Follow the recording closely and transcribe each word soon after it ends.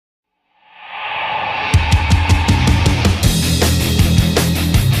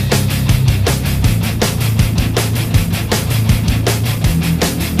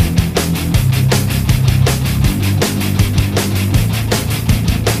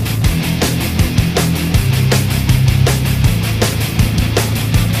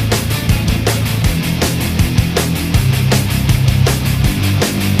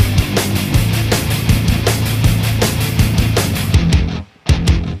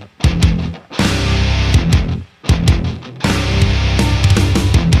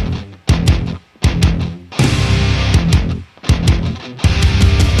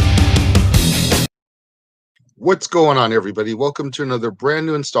What's going on, everybody? Welcome to another brand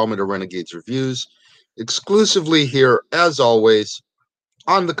new installment of Renegades Reviews, exclusively here, as always,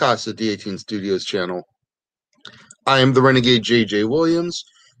 on the Casa D18 Studios channel. I am the Renegade JJ Williams,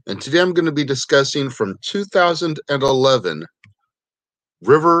 and today I'm going to be discussing from 2011,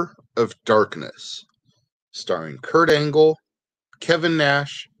 River of Darkness, starring Kurt Angle, Kevin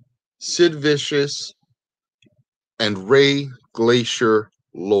Nash, Sid Vicious, and Ray Glacier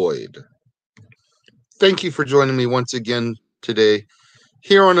Lloyd. Thank you for joining me once again today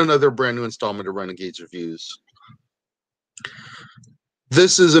here on another brand new installment of Renegades Reviews.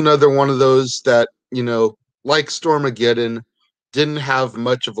 This is another one of those that, like Stormageddon, didn't have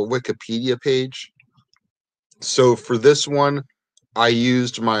much of a Wikipedia page. So for this one, I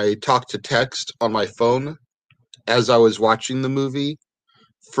used my talk-to-text on my phone as I was watching the movie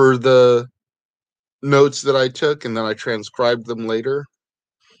for the notes that I took, and then I transcribed them later.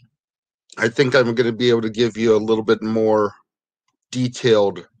 I think I'm going to be able to give you a little bit more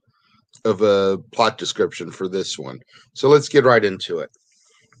detailed of a plot description for this one. So let's get right into it.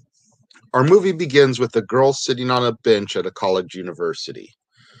 Our movie begins with a girl sitting on a bench at a college university.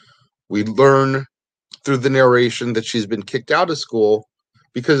 We learn through the narration that she's been kicked out of school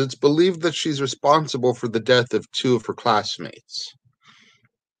because it's believed that she's responsible for the death of two of her classmates.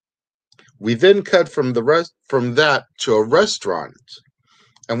 We then cut from that to a restaurant,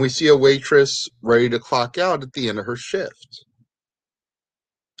 and we see a waitress ready to clock out at the end of her shift.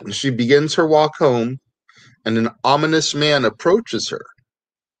 She begins her walk home, and an ominous man approaches her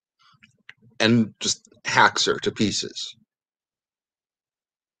and just hacks her to pieces.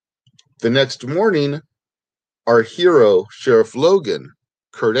 The next morning, our hero, Sheriff Logan,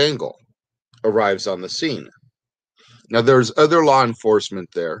 Kurt Angle, arrives on the scene. Now, there's other law enforcement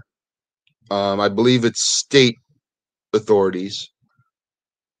there. I believe it's state authorities.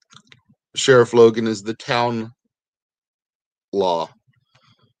 Sheriff Logan is the town law.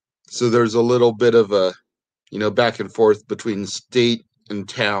 So there's a little bit of a, back and forth between state and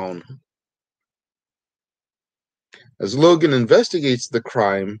town. As Logan investigates the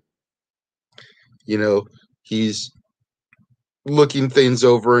crime, he's looking things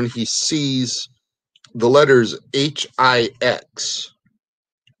over and he sees the letters HIX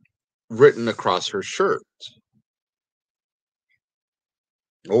written across her shirt.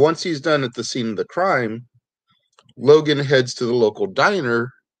 Well, once he's done at the scene of the crime, Logan heads to the local diner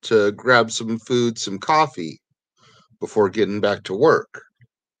to grab some food, some coffee, before getting back to work.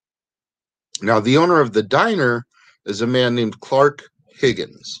 Now, the owner of the diner is a man named Clark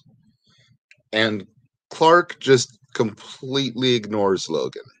Higgins. And Clark just completely ignores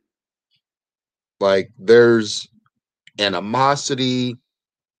Logan. Like, there's animosity,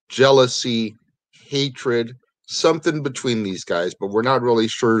 jealousy, hatred, something between these guys, but we're not really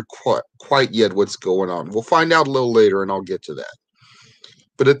sure quite yet what's going on. We'll find out a little later, and I'll get to that.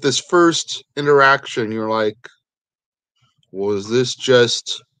 But at this first interaction, you're like, was this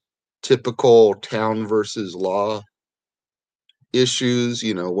just typical town versus law issues?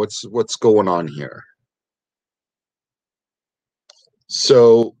 What's going on here?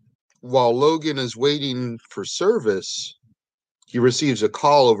 So while Logan is waiting for service, he receives a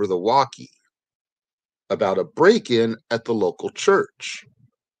call over the walkie about a break-in at the local church.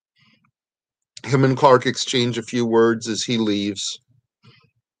 Him and Clark exchange a few words as he leaves,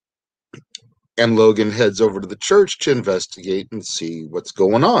 and Logan heads over to the church to investigate and see what's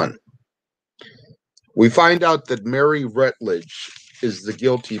going on. We find out that Mary Rutledge is the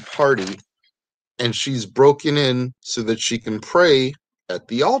guilty party, and she's broken in so that she can pray at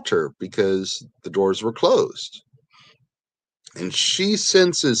the altar because the doors were closed. And she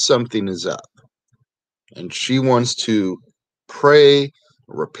senses something is up, and she wants to pray,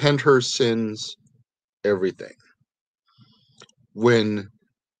 repent her sins, everything. When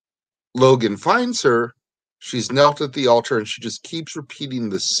Logan finds her, she's knelt at the altar, and she just keeps repeating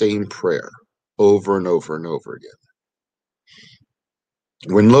the same prayer over and over and over again.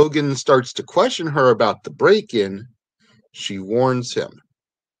 When Logan starts to question her about the break-in, she warns him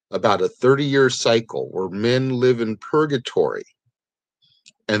about a 30-year cycle where men live in purgatory.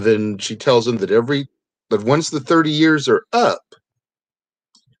 And then she tells him that once the 30 years are up,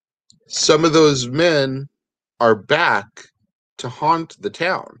 some of those men are back to haunt the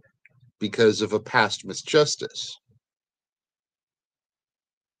town because of a past misjustice.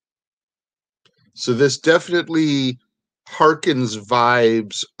 So this definitely harkens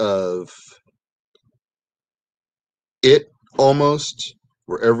vibes of It, almost,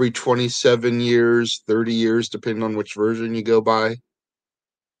 where every 27 years, 30 years, depending on which version you go by,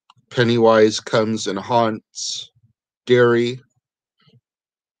 Pennywise comes and haunts Derry.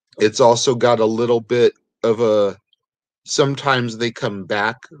 It's also got a little bit of a sometimes they come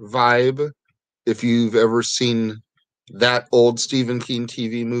back vibe. If you've ever seen that old Stephen King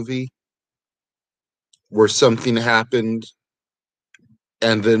TV movie where something happened,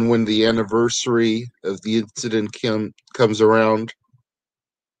 and then when the anniversary of the incident comes around,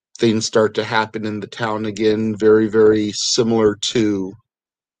 things start to happen in the town again, very, very similar to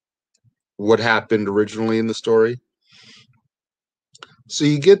what happened originally in the story. So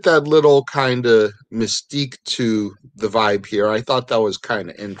you get that little kind of mystique to the vibe here. I thought that was kind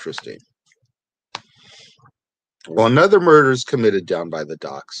of interesting. Well, another murder is committed down by the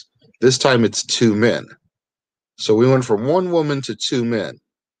docks. This time it's two men. So we went from one woman to two men.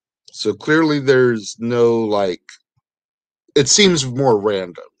 So clearly there's no, like, it seems more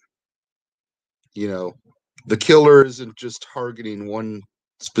random. You know, the killer isn't just targeting one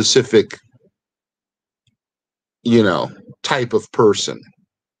specific, type of person.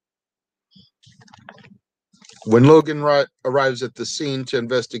 When Logan arrives at the scene to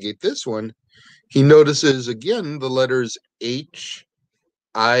investigate this one, he notices again the letters HIX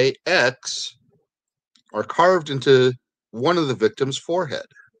are carved into one of the victim's forehead.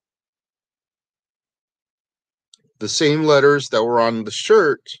 The same letters that were on the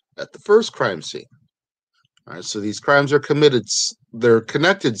shirt at the first crime scene. All right, so these crimes are committed, they're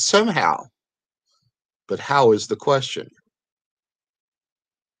connected somehow, but how is the question?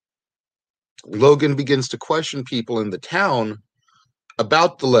 Logan begins to question people in the town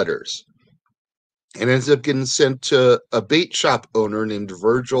about the letters and ends up getting sent to a bait shop owner named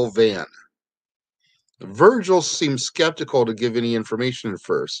Virgil Van. Virgil seems skeptical to give any information at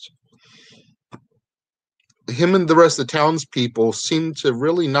first. Him and the rest of the townspeople seem to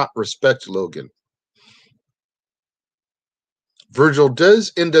really not respect Logan. Virgil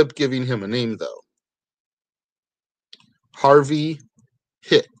does end up giving him a name, though. Harvey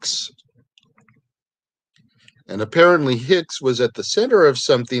Hicks. And apparently Hicks was at the center of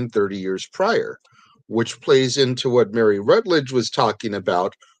something 30 years prior, which plays into what Mary Rutledge was talking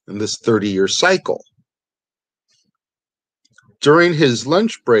about in this 30-year cycle. During his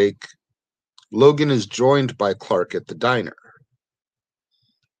lunch break, Logan is joined by Clark at the diner.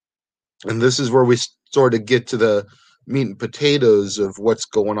 And this is where we sort of get to the meat and potatoes of what's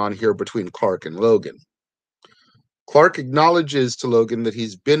going on here between Clark and Logan. Clark acknowledges to Logan that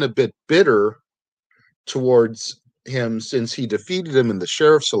he's been a bit bitter towards him since he defeated him in the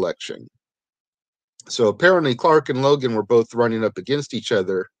sheriff's election. So apparently Clark and Logan were both running up against each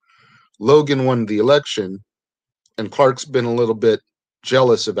other. Logan won the election, and Clark's been a little bit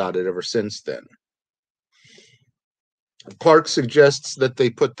jealous about it ever since then. Clark suggests that they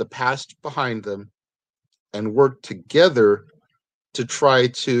put the past behind them and work together to try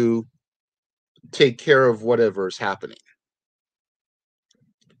to take care of whatever is happening.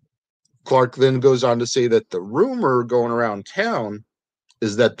 Clark then goes on to say that the rumor going around town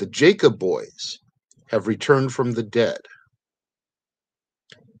is that the Jacob boys have returned from the dead.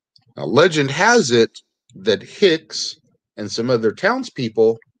 Now, legend has it that Hicks and some other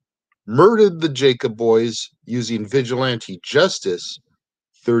townspeople murdered the Jacob boys using vigilante justice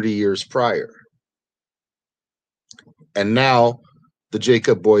 30 years prior. And now the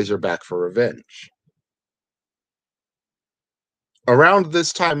Jacob boys are back for revenge. Around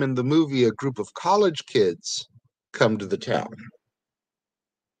this time in the movie, a group of college kids come to the town.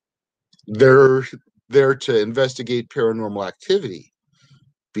 They're there to investigate paranormal activity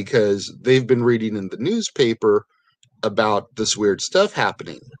because they've been reading in the newspaper about this weird stuff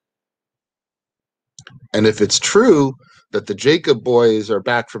happening. And if it's true that the Jacob boys are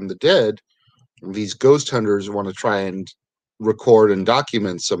back from the dead, these ghost hunters want to try and record and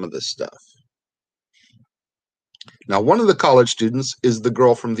document some of this stuff. Now, one of the college students is the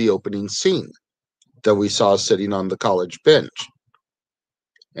girl from the opening scene that we saw sitting on the college bench.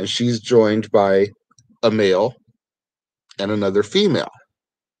 And she's joined by a male and another female.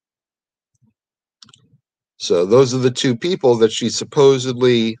 So those are the two people that she's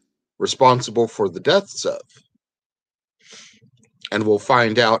supposedly responsible for the deaths of. And we'll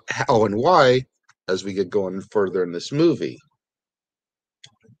find out how and why as we get going further in this movie.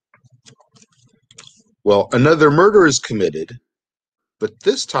 Well, another murder is committed, but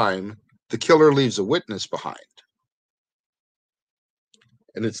this time the killer leaves a witness behind.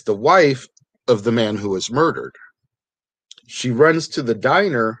 And it's the wife of the man who was murdered. She runs to the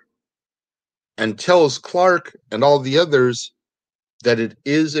diner and tells Clark and all the others that it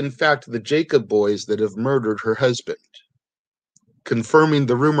is in fact the Jacob boys that have murdered her husband, confirming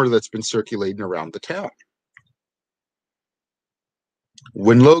the rumor that's been circulating around the town.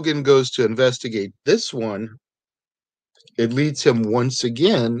 When Logan goes to investigate this one, it leads him once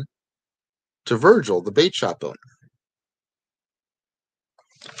again to Virgil, the bait shop owner.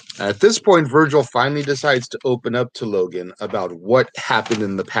 At this point, Virgil finally decides to open up to Logan about what happened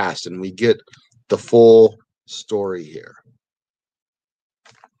in the past, and we get the full story here.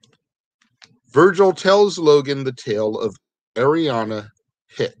 Virgil tells Logan the tale of Ariana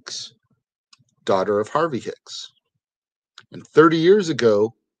Hicks, daughter of Harvey Hicks. And 30 years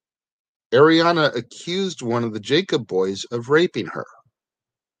ago, Ariana accused one of the Jacob boys of raping her.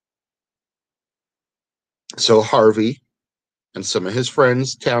 So Harvey and some of his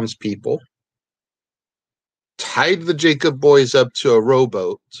friends, townspeople, tied the Jacob boys up to a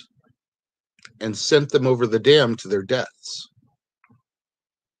rowboat and sent them over the dam to their deaths.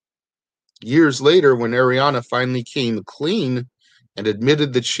 Years later, when Ariana finally came clean and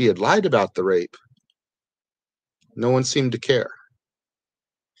admitted that she had lied about the rape, no one seemed to care.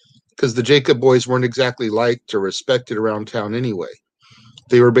 Because the Jacob boys weren't exactly liked or respected around town anyway.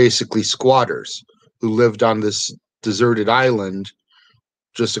 They were basically squatters who lived on this deserted island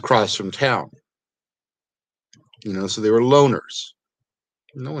just across from town. So they were loners.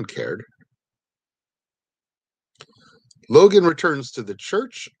 No one cared. Logan returns to the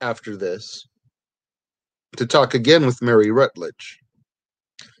church after this to talk again with Mary Rutledge.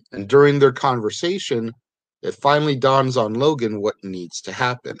 And during their conversation, it finally dawns on Logan what needs to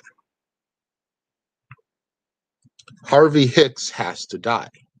happen. Harvey Hicks has to die.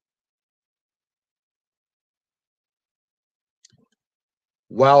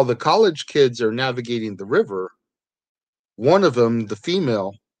 While the college kids are navigating the river, one of them, the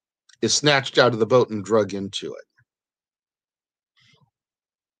female, is snatched out of the boat and drug into it.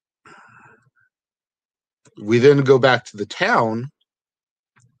 We then go back to the town,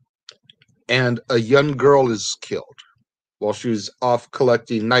 and a young girl is killed while she was off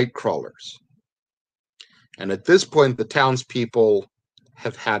collecting night crawlers. And at this point, the townspeople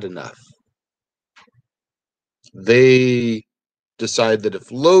have had enough. They decide that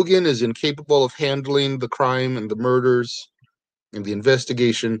if Logan is incapable of handling the crime and the murders and the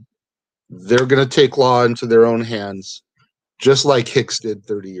investigation, they're going to take law into their own hands, just like Hicks did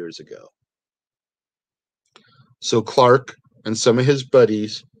 30 years ago. So Clark and some of his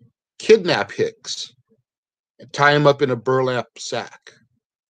buddies kidnap Hicks and tie him up in a burlap sack.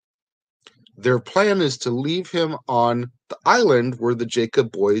 Their plan is to leave him on the island where the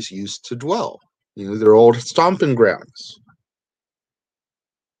Jacob boys used to dwell, their old stomping grounds,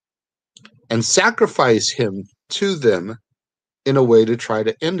 and sacrifice him to them in a way to try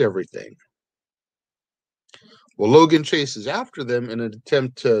to end everything. Well, Logan chases after them in an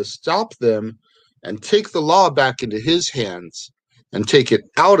attempt to stop them and take the law back into his hands and take it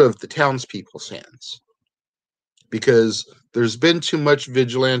out of the townspeople's hands. Because there's been too much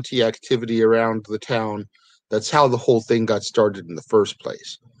vigilante activity around the town. That's how the whole thing got started in the first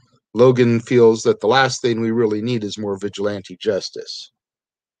place. Logan feels that the last thing we really need is more vigilante justice.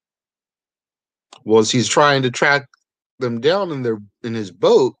 Well, as he's trying to track them down in his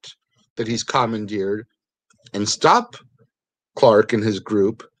boat that he's commandeered and stop Clark and his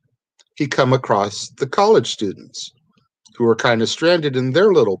group, he come across the college students who are kind of stranded in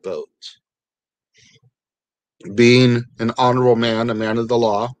their little boat. Being an honorable man, a man of the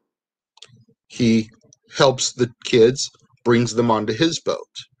law, he helps the kids, brings them onto his boat.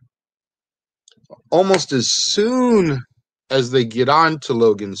 Almost as soon as they get onto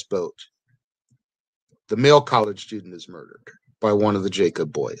Logan's boat, the male college student is murdered by one of the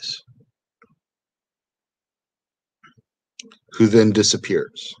Jacob boys, who then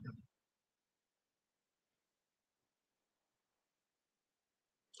disappears.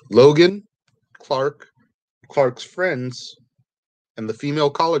 Logan, Clark's friends, and the female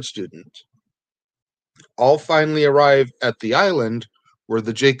college student all finally arrive at the island where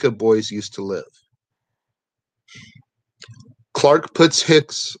the Jacob boys used to live. Clark puts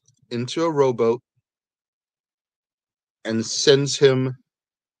Hicks into a rowboat and sends him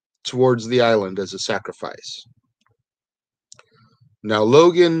towards the island as a sacrifice. Now,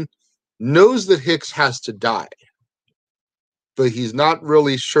 Logan knows that Hicks has to die, but he's not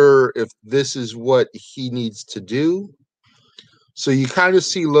really sure if this is what he needs to do. So you kind of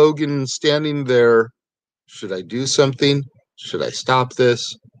see Logan standing there. Should I do something? Should I stop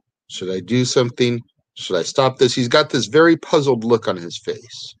this? Should I do something? Should I stop this? He's got this very puzzled look on his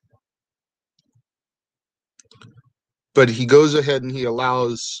face. But he goes ahead and he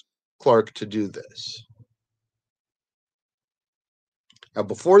allows Clark to do this. Now,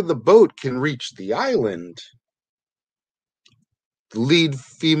 before the boat can reach the island, the lead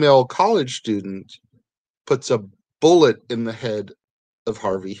female college student puts a bullet in the head of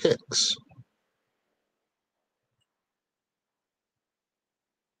Harvey Hicks.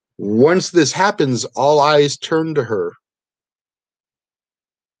 Once this happens, all eyes turn to her,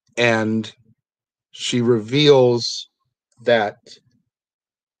 and she reveals that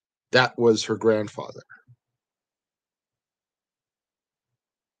that was her grandfather.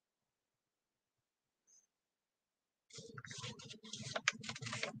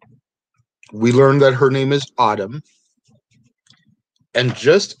 We learn that her name is Autumn, and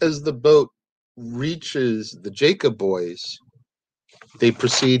just as the boat reaches the Jacob boys, they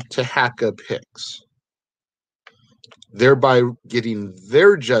proceed to hack up Hicks, thereby getting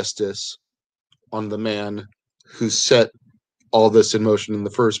their justice on the man who set all this in motion in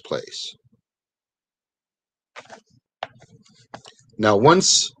the first place. Now,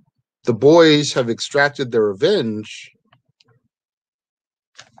 once the boys have extracted their revenge,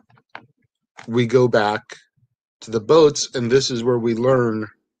 we go back to the boats, and this is where we learn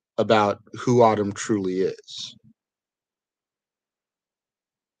about who Autumn truly is.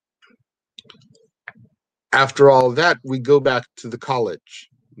 After all that, we go back to the college,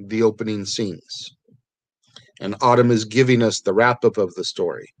 the opening scenes, and Autumn is giving us the wrap-up of the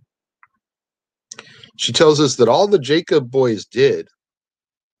story. She tells us that all the Jacob boys did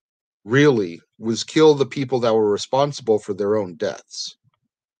really was kill the people that were responsible for their own deaths.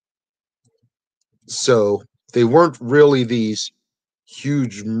 So they weren't really these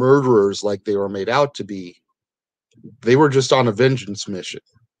huge murderers like they were made out to be. They were just on a vengeance mission.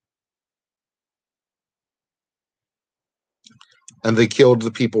 And they killed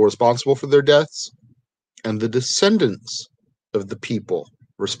the people responsible for their deaths and the descendants of the people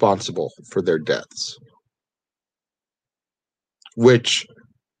responsible for their deaths. Which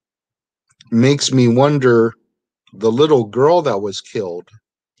makes me wonder, the little girl that was killed,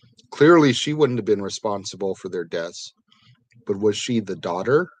 clearly she wouldn't have been responsible for their deaths, but was she the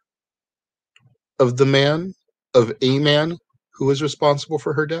daughter of the man, of a man who was responsible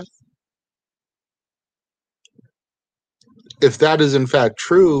for her death? If that is in fact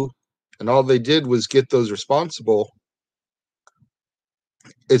true, and all they did was get those responsible,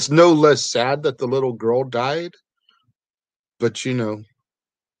 it's no less sad that the little girl died. But, you know,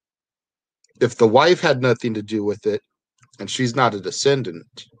 if the wife had nothing to do with it, and she's not a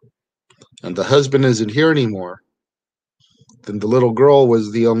descendant, and the husband isn't here anymore, then the little girl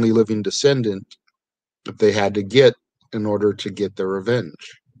was the only living descendant that they had to get in order to get their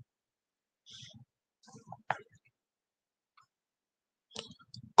revenge.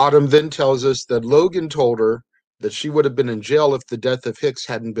 Autumn then tells us that Logan told her that she would have been in jail if the death of Hicks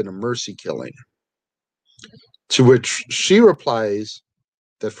hadn't been a mercy killing. To which she replies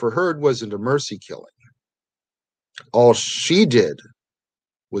that for her it wasn't a mercy killing. All she did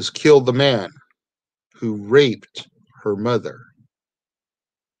was kill the man who raped her mother,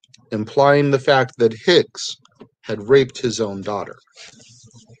 implying the fact that Hicks had raped his own daughter.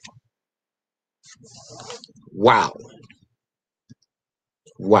 Wow.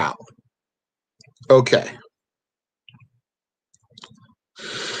 Wow. Okay.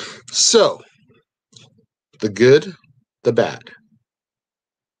 So, the good, the bad.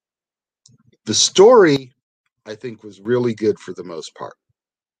 The story, I think, was really good for the most part.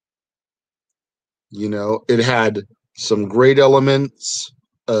 You know, it had some great elements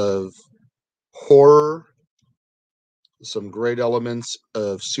of horror, some great elements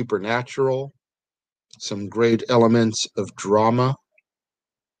of supernatural, some great elements of drama.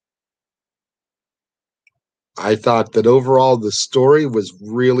 I thought that overall the story was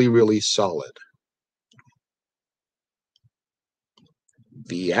really, really solid.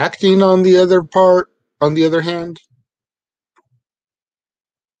 The acting on the other hand,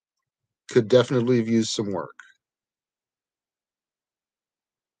 could definitely have used some work.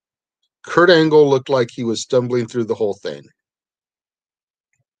 Kurt Angle looked like he was stumbling through the whole thing.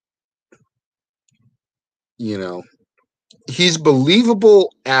 You know, he's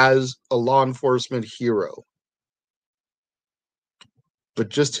believable as a law enforcement hero, but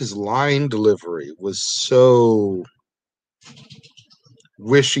just his line delivery was so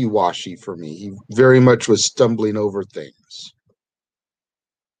wishy-washy for me. He very much was stumbling over things.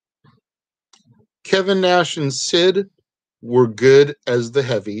 Kevin Nash and Sid were good as the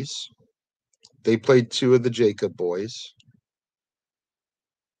heavies. They played two of the Jacob boys.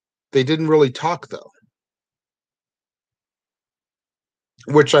 They didn't really talk, though.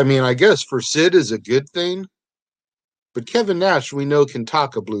 Which, I mean, I guess for Sid is a good thing. But Kevin Nash, we know, can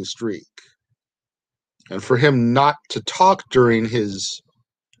talk a blue streak. And for him not to talk during his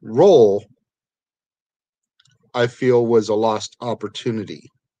role, I feel was a lost opportunity.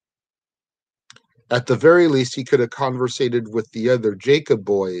 At the very least, he could have conversated with the other Jacob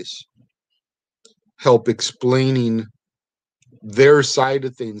boys, help explaining their side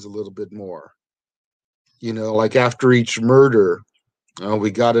of things a little bit more. Like after each murder, oh,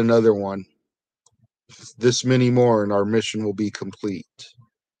 we got another one. This many more, and our mission will be complete.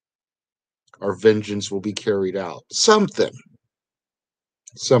 Our vengeance will be carried out. Something.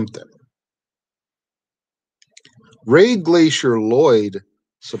 Ray Glacier Lloyd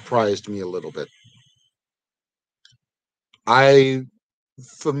surprised me a little bit. I'm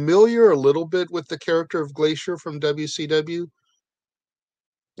familiar a little bit with the character of Glacier from WCW,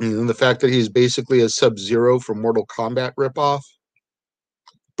 and the fact that he's basically a Sub-Zero from Mortal Kombat ripoff,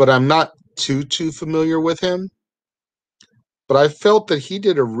 but I'm not too familiar with him. But I felt that he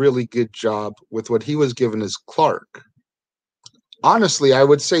did a really good job with what he was given as Clark. Honestly, I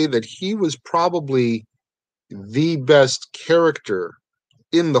would say that he was probably the best character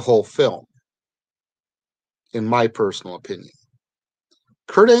in the whole film, in my personal opinion.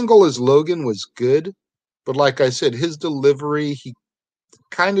 Kurt Angle as Logan was good, but like I said, his delivery, he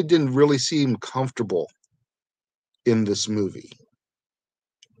kind of didn't really seem comfortable in this movie.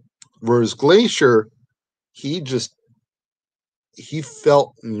 Whereas Glacier, he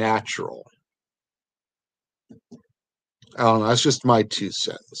felt natural. I don't know, that's just my 2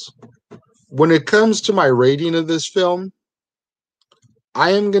 cents. When it comes to my rating of this film,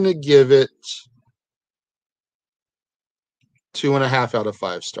 I am going to give it 2.5 out of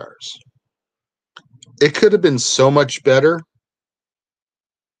 5 stars. It could have been so much better.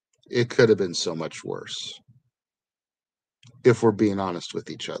 It could have been so much worse, if we're being honest with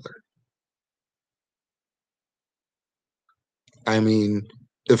each other. I mean,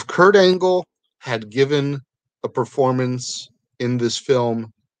 if Kurt Angle had given a performance in this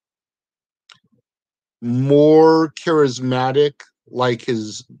film more charismatic, like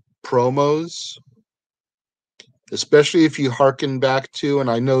his promos, especially if you hearken back to,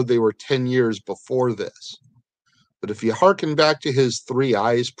 and I know they were 10 years before this, but if you hearken back to his 3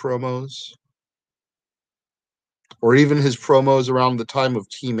 Eyes promos, or even his promos around the time of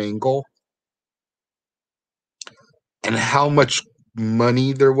Team Angle, and how much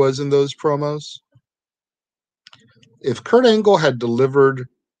money there was in those promos, if Kurt Angle had delivered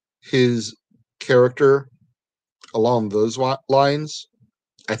his character along those lines,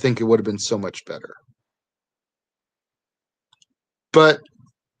 I think it would have been so much better. But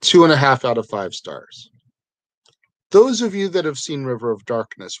 2.5 out of 5 stars. Those of you that have seen River of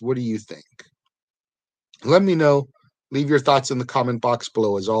Darkness, what do you think? Let me know. Leave your thoughts in the comment box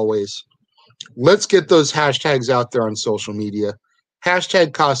below, as always. Let's get those hashtags out there on social media.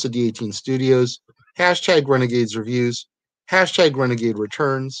 Hashtag Casa D18 Studios, hashtag Renegades Reviews, hashtag Renegade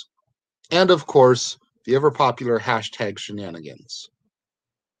Returns, and of course, the ever popular hashtag Shenanigans.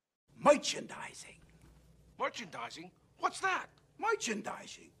 Merchandising. Merchandising? What's that?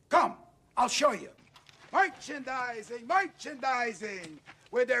 Merchandising. Come, I'll show you. Merchandising,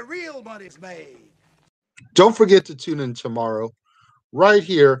 where the real money's made. Don't forget to tune in tomorrow, right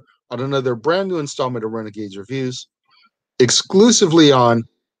here on another brand new installment of Renegades Reviews, exclusively on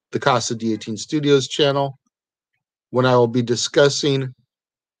the Casa D18 Studios channel, when I will be discussing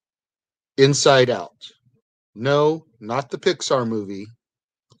Inside Out. No, not the Pixar movie,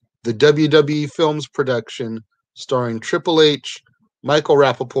 the WWE Films production starring Triple H, Michael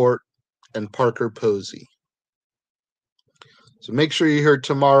Rappaport, and Parker Posey. So make sure you're here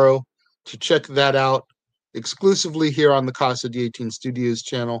tomorrow to check that out exclusively here on the Casa D18 Studios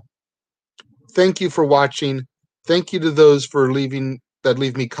channel. Thank you for watching. Thank you to those for leave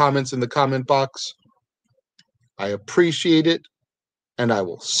me comments in the comment box. I appreciate it, and I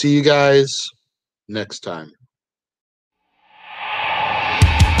will see you guys next time.